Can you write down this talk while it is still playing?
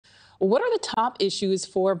What are the top issues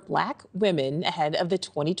for Black women ahead of the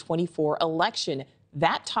 2024 election?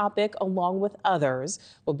 That topic, along with others,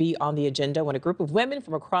 will be on the agenda when a group of women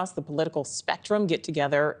from across the political spectrum get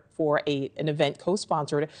together for an event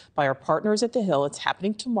co-sponsored by our partners at The Hill. It's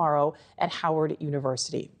happening tomorrow at Howard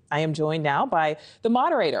University. I am joined now by the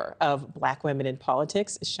moderator of Black Women in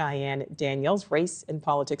Politics, Cheyanne Daniels, race and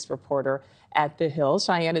politics reporter at The Hill.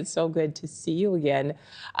 Cheyanne, it's so good to see you again.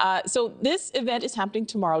 So this event is happening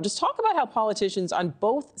tomorrow. Just talk about how politicians on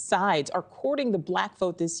both sides are courting the Black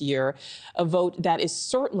vote this year, a vote that is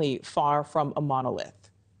certainly far from a monolith.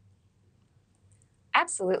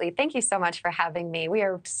 Absolutely. Thank you so much for having me. We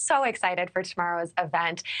are so excited for tomorrow's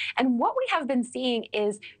event. And what we have been seeing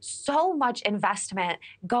is so much investment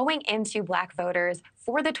going into Black voters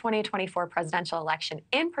for the 2024 presidential election.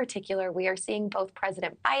 In particular, we are seeing both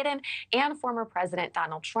President Biden and former President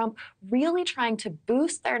Donald Trump really trying to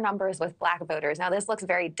boost their numbers with Black voters. Now, this looks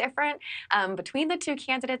very different between the two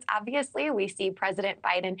candidates. Obviously, we see President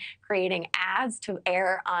Biden creating ads to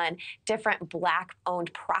air on different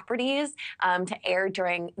Black-owned properties to air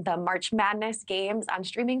during the March Madness games on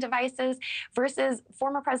streaming devices versus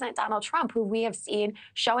former President Donald Trump, who we have seen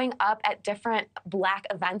showing up at different Black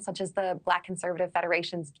events, such as the Black Conservative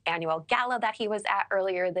Federation's annual gala that he was at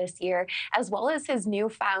earlier this year, as well as his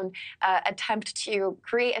newfound attempt to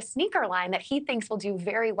create a sneaker line that he thinks will do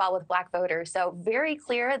very well with Black voters. So very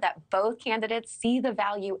clear that both candidates see the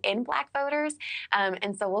value in Black voters.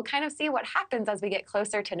 And so we'll kind of see what happens as we get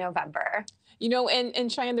closer to November. You know,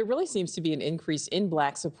 and Cheyanne, there really seems to be an increase in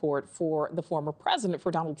Black support for the former president,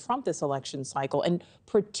 for Donald Trump this election cycle, and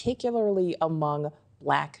particularly among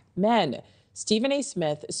Black men. Stephen A.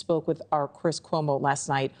 Smith spoke with our Chris Cuomo last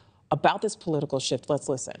night about this political shift. Let's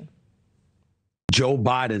listen. Joe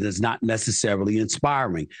Biden is not necessarily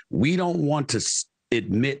inspiring. We don't want to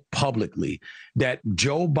admit publicly that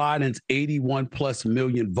Joe Biden's 81 plus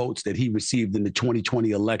million votes that he received in the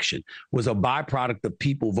 2020 election was a byproduct of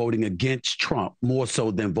people voting against Trump more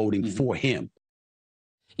so than voting for him.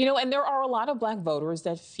 You know, and there are a lot of Black voters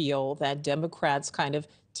that feel that Democrats kind of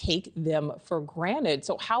take them for granted.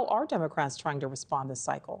 So how are Democrats trying to respond this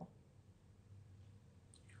cycle?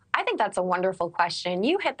 I think that's a wonderful question.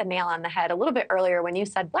 You hit the nail on the head a little bit earlier when you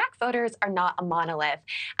said Black voters are not a monolith.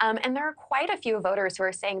 And there are quite a few voters who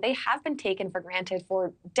are saying they have been taken for granted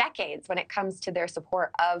for decades when it comes to their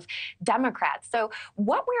support of Democrats. So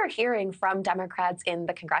what we're hearing from Democrats in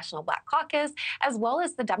the Congressional Black Caucus, as well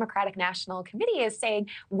as the Democratic National Committee, is saying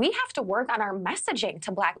we have to work on our messaging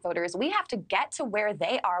to Black voters. We have to get to where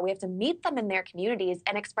they are. We have to meet them in their communities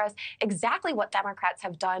and express exactly what Democrats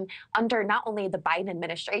have done under not only the Biden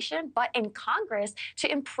administration, but in Congress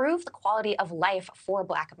to improve the quality of life for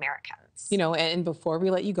Black Americans. You know, and before we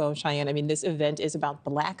let you go, Cheyanne, I mean, this event is about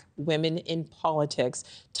Black women in politics.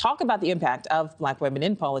 Talk about the impact of Black women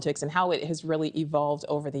in politics and how it has really evolved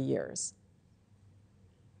over the years.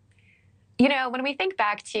 You know, when we think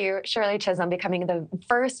back to Shirley Chisholm becoming the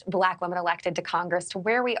first Black woman elected to Congress to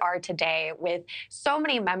where we are today with so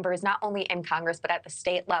many members, not only in Congress, but at the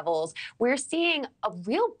state levels, we're seeing a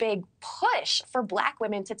real big push for Black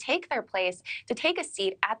women to take their place, to take a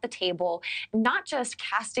seat at the table, not just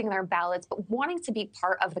casting their ballots, but wanting to be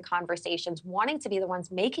part of the conversations, wanting to be the ones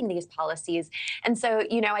making these policies. And so,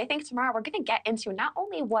 you know, I think tomorrow we're going to get into not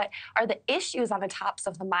only what are the issues on the tops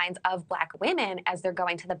of the minds of Black women as they're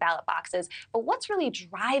going to the ballot boxes, but what's really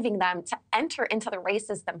driving them to enter into the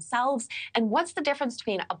races themselves, and what's the difference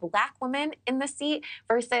between a Black woman in the seat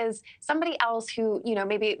versus somebody else who, you know,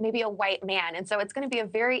 maybe a white man. And so it's going to be a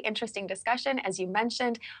very interesting discussion, as you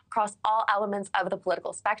mentioned, across all elements of the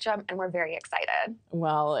political spectrum, and we're very excited.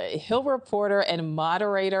 Well, Hill reporter and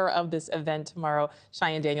moderator of this event tomorrow,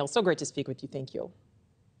 Cheyanne Daniels, so great to speak with you. Thank you.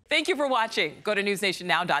 Thank you for watching. Go to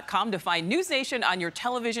newsnationnow.com to find News Nation on your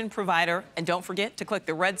television provider. And don't forget to click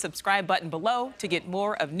the red subscribe button below to get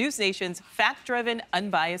more of News Nation's fact-driven,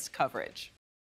 unbiased coverage.